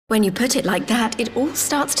When you put it like that, it all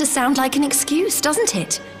starts to sound like an excuse, doesn't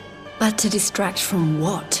it? But to distract from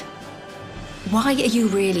what? Why are you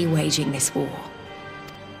really waging this war?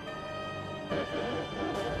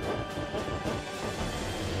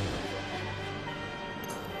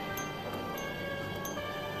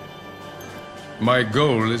 My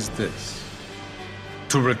goal is this: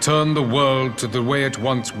 to return the world to the way it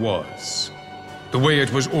once was, the way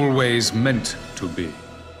it was always meant to be.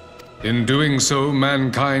 In doing so,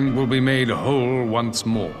 mankind will be made whole once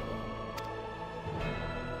more.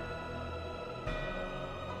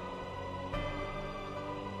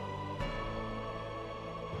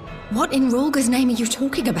 What in Rolga's name are you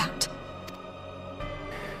talking about?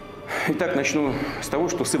 Итак, начну с того,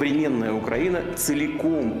 что современная Украина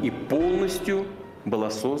целиком и полностью была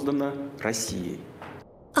создана Россией.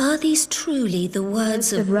 Are these truly the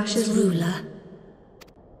words of Russia's ruler?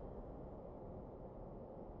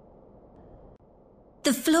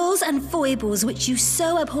 The flaws and foibles which you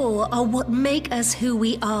so abhor are what make us who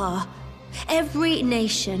we are. Every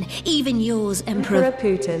nation, even yours, Emperor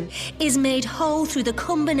Putin, is made whole through the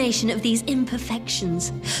combination of these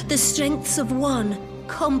imperfections, the strengths of one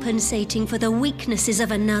compensating for the weaknesses of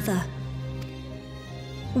another.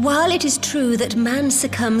 While it is true that man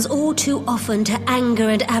succumbs all too often to anger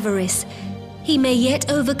and avarice, he may yet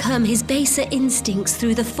overcome his baser instincts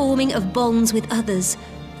through the forming of bonds with others,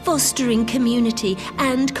 fostering community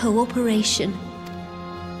and cooperation.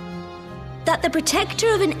 That the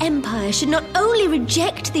protector of an empire should not only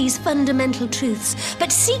reject these fundamental truths,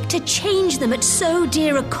 but seek to change them at so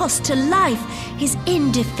dear a cost to life is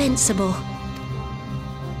indefensible.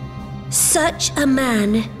 Such a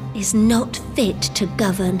man is not fit to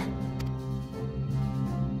govern.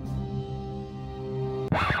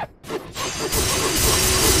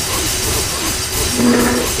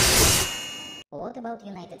 What about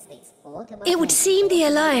United States? It would seem the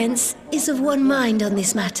Alliance is of one mind on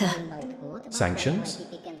this matter. Sanctions?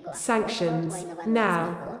 sanctions,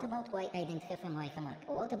 now. What about why I didn't have a mic?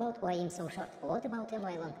 What about why I'm so short? What about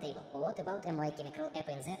my long table? What about my chemical app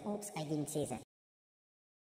in there? Oops, I didn't see that.